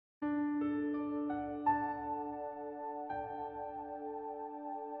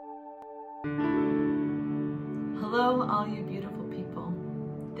Hello, all you beautiful people.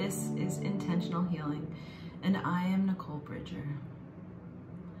 This is Intentional Healing, and I am Nicole Bridger.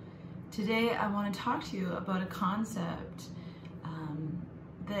 Today, I want to talk to you about a concept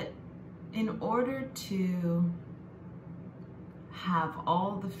that in order to have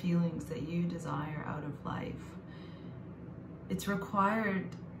all the feelings that you desire out of life, it's required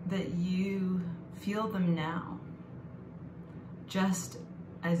that you feel them now, just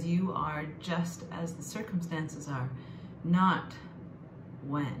as you are, just as the circumstances are, not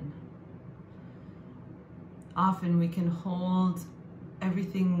when. Often we can hold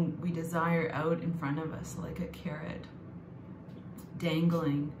everything we desire out in front of us like a carrot,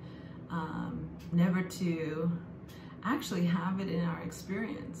 dangling, never to actually have it in our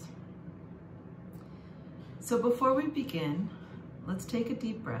experience. So before we begin, let's take a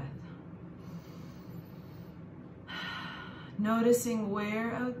deep breath. Noticing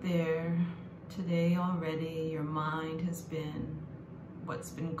where out there today already your mind has been, what's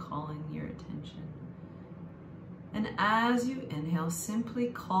been calling your attention. And as you inhale, simply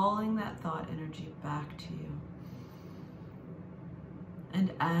calling that thought energy back to you.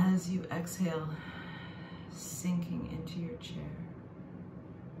 And as you exhale, sinking into your chair,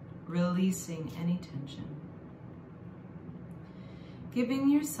 releasing any tension. Giving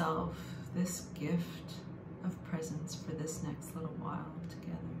yourself this gift of presence for this next little while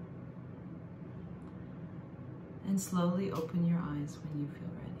together. And slowly open your eyes when you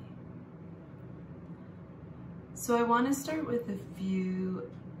feel ready. So I want to start with a few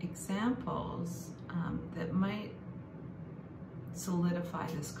examples that might solidify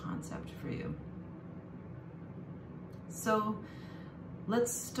this concept for you. So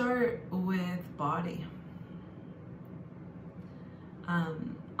let's start with body.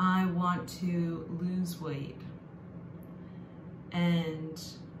 I want to lose weight, and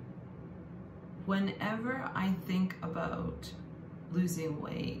whenever I think about losing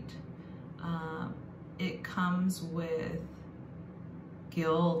weight, it comes with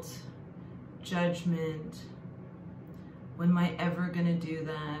guilt, judgment. When am I ever gonna do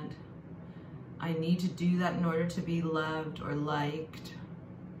that? I need to do that in order to be loved or liked.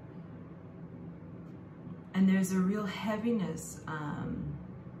 And there's a real heaviness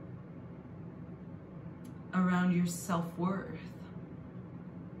around your self-worth,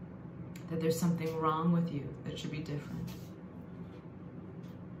 that there's something wrong with you that should be different.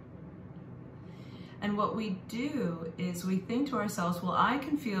 And what we do is we think to ourselves, well, I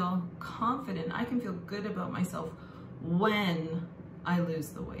can feel confident, I can feel good about myself when I lose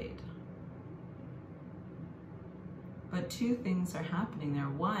the weight. But two things are happening there.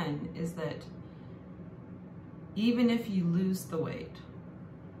 One is that even if you lose the weight,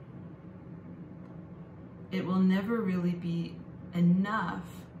 it will never really be enough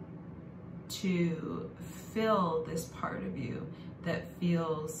to fill this part of you that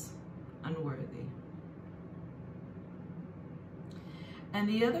feels unworthy. And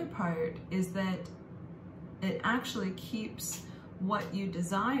the other part is that it actually keeps what you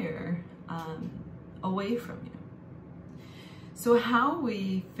desire away from you. So how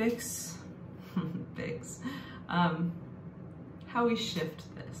we how we shift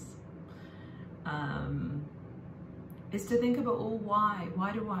this is to think about, well, why?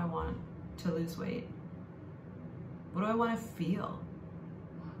 Why do I want to lose weight? What do I want to feel?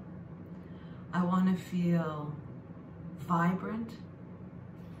 I want to feel vibrant.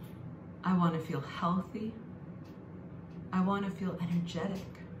 I want to feel healthy. I want to feel energetic.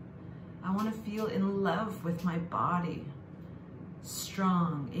 I want to feel in love with my body,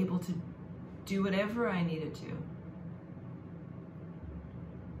 strong, able to do whatever I needed to.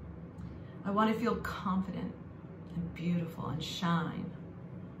 I want to feel confident and beautiful and shine.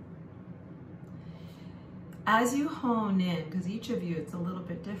 As you hone in, because each of you, it's a little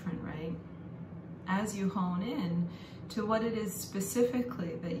bit different, right? As you hone in to what it is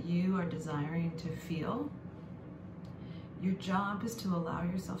specifically that you are desiring to feel, your job is to allow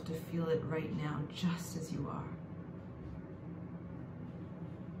yourself to feel it right now, just as you are.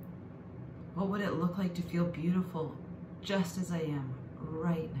 What would it look like to feel beautiful just as I am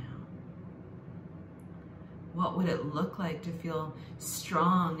right now? What would it look like to feel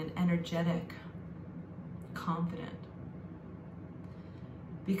strong and energetic, confident?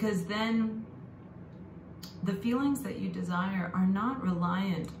 Because then the feelings that you desire are not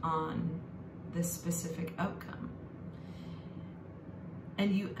reliant on this specific outcome.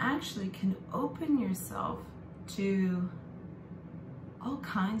 And you actually can open yourself to all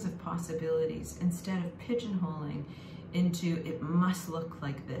kinds of possibilities instead of pigeonholing into it must look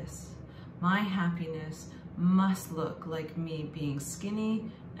like this. My happiness must look like me being skinny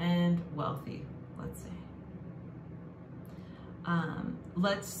and wealthy, let's say.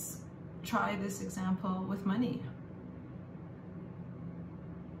 Let's try this example with money.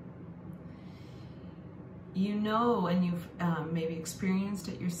 You know, and you've maybe experienced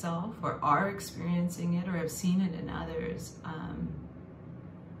it yourself, or are experiencing it, or have seen it in others.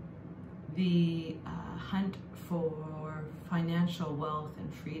 The hunt for financial wealth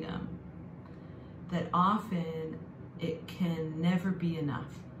and freedom, that often it can never be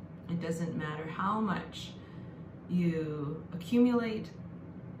enough. It doesn't matter how much you accumulate,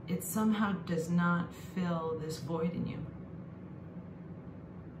 it somehow does not fill this void in you.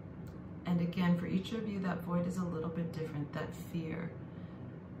 And again, for each of you, that void is a little bit different, that fear.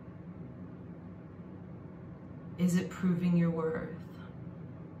 Is it proving your worth?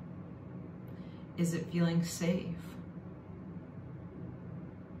 Is it feeling safe?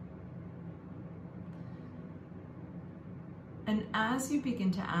 And as you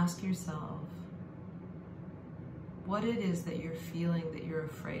begin to ask yourself what it is that you're feeling, that you're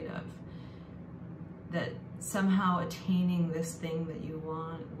afraid of, that somehow attaining this thing that you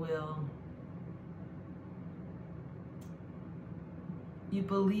want you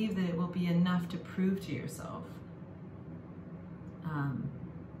believe that it will be enough to prove to yourself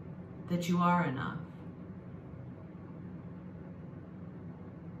that you are enough.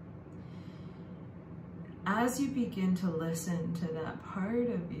 As you begin to listen to that part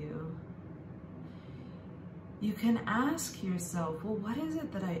of you, you can ask yourself, well, what is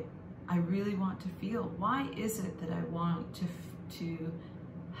it that I really want to feel? Why is it that I want to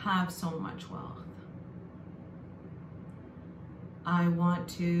have so much wealth? I want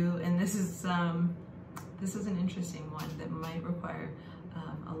to, and this is an interesting one that might require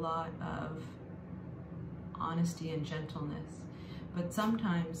a lot of honesty and gentleness. But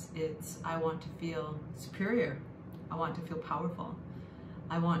sometimes it's, I want to feel superior. I want to feel powerful.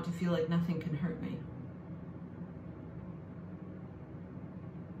 I want to feel like nothing can hurt me.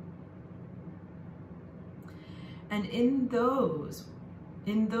 And in those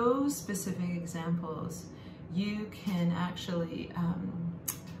specific examples, you can actually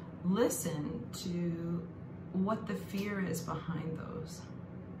listen to what the fear is behind those.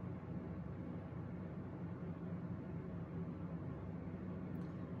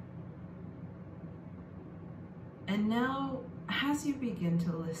 And now, as you begin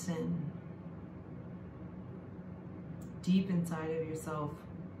to listen deep inside of yourself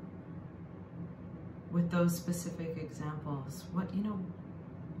with those specific examples,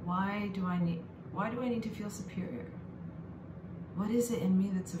 why do I need to feel superior? What is it in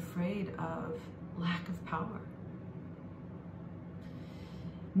me that's afraid of lack of power?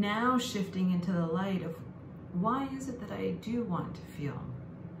 Now shifting into the light of, why is it that I do want to feel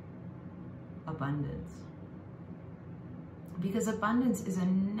abundance? Because abundance is a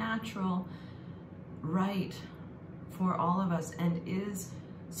natural right for all of us and is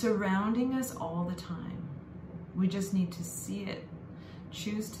surrounding us all the time. We just need to see it,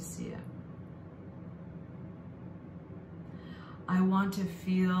 choose to see it. I want to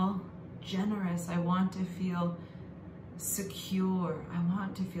feel generous. I want to feel secure. I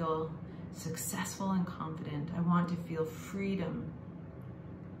want to feel successful and confident. I want to feel freedom.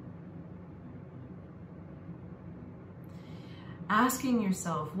 Asking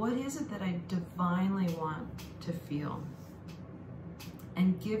yourself, what is it that I divinely want to feel?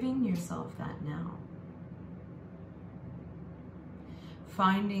 And giving yourself that now.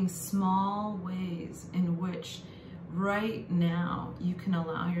 Finding small ways in which right now you can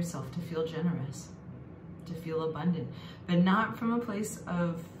allow yourself to feel generous, to feel abundant, but not from a place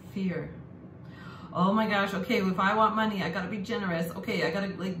of fear. Oh my gosh, okay, if I want money, I gotta be generous. Okay, I gotta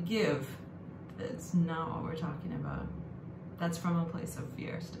give. That's not what we're talking about. That's from a place of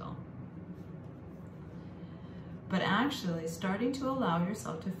fear still. But actually starting to allow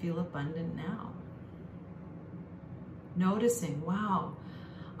yourself to feel abundant now. Noticing, wow,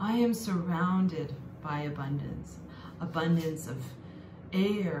 I am surrounded by abundance. Abundance of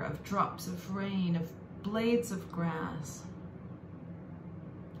air, of drops of rain, of blades of grass,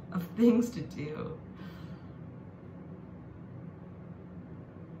 of things to do.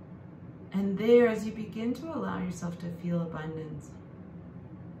 And there, as you begin to allow yourself to feel abundance,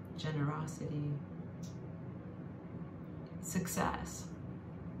 generosity, success,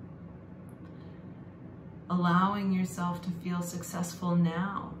 allowing yourself to feel successful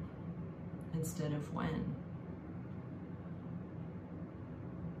now instead of when.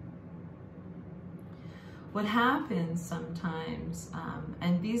 What happens sometimes,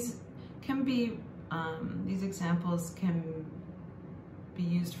 and these can be, these examples can be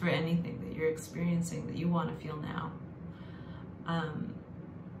used for anything that you're experiencing that you want to feel now.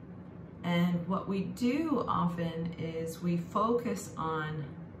 And what we do often is we focus on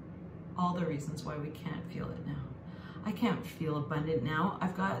all the reasons why we can't feel it now. I can't feel abundant now.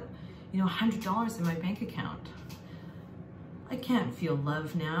 I've got, $100 in my bank account. I can't feel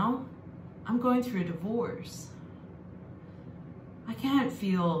love now. I'm going through a divorce. I can't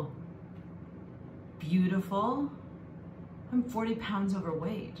feel beautiful. I'm 40 pounds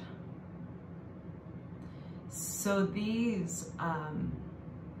overweight. So these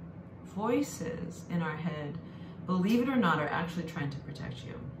voices in our head, believe it or not, are actually trying to protect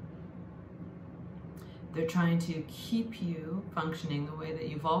you. They're trying to keep you functioning the way that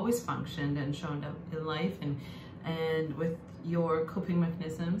you've always functioned and shown up in life, and with your coping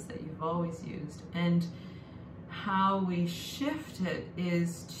mechanisms that you've always used. And how we shift it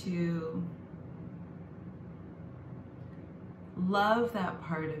is to love that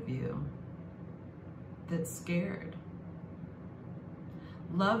part of you that's scared.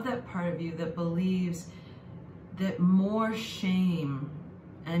 Love that part of you that believes that more shame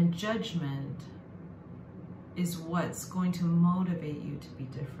and judgment is what's going to motivate you to be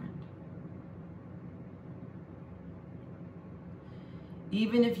different.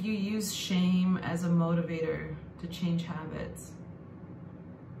 Even if you use shame as a motivator to change habits,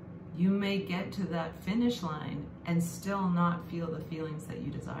 you may get to that finish line and still not feel the feelings that you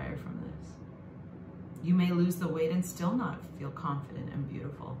desire from this. You may lose the weight and still not feel confident and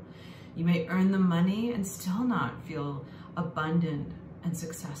beautiful. You may earn the money and still not feel abundant and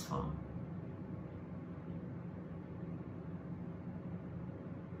successful.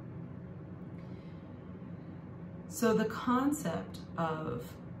 So the concept of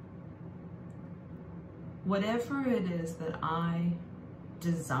whatever it is that I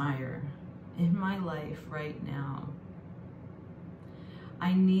desire in my life right now,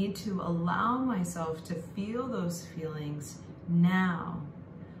 I need to allow myself to feel those feelings now,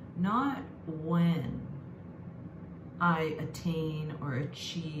 not when I attain or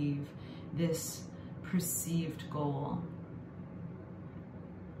achieve this perceived goal.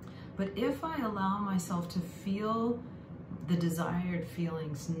 But if I allow myself to feel the desired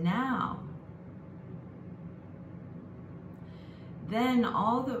feelings now, then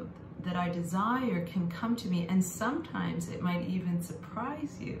all that I desire can come to me, and sometimes it might even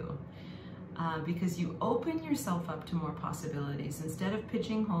surprise you because you open yourself up to more possibilities. Instead of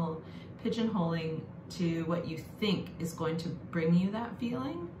pigeonholing to what you think is going to bring you that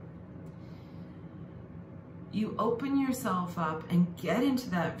feeling, you open yourself up and get into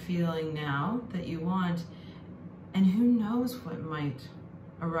that feeling now that you want, and who knows what might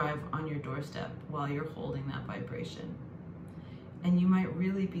arrive on your doorstep while you're holding that vibration. And you might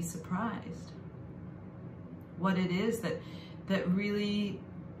really be surprised what it is that really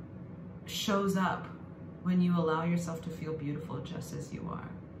shows up when you allow yourself to feel beautiful just as you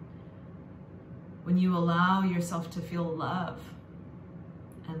are. When you allow yourself to feel love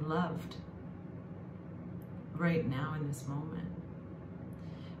and loved right now in this moment.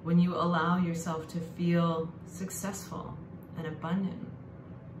 When you allow yourself to feel successful and abundant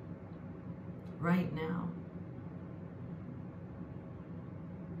right now.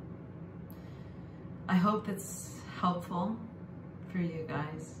 I hope that's helpful for you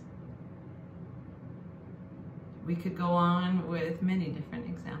guys. We could go on with many different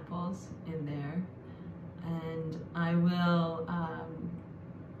examples in there, and I will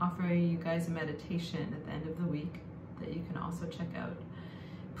offer you guys a meditation at the end of the week that you can also check out.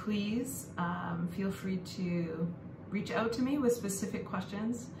 Please feel free to reach out to me with specific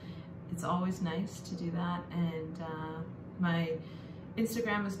questions. It's always nice to do that. And my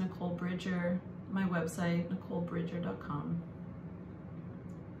Instagram is Nicole Bridger. My website, NicoleBridger.com.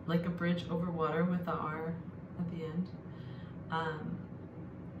 Like a bridge over water with the R at the end.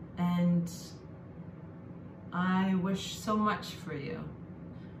 And I wish so much for you.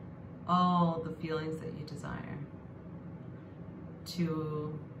 All the feelings that you desire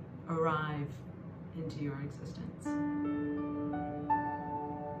to arrive into your existence.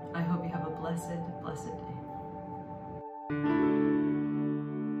 I hope you have a blessed, blessed day.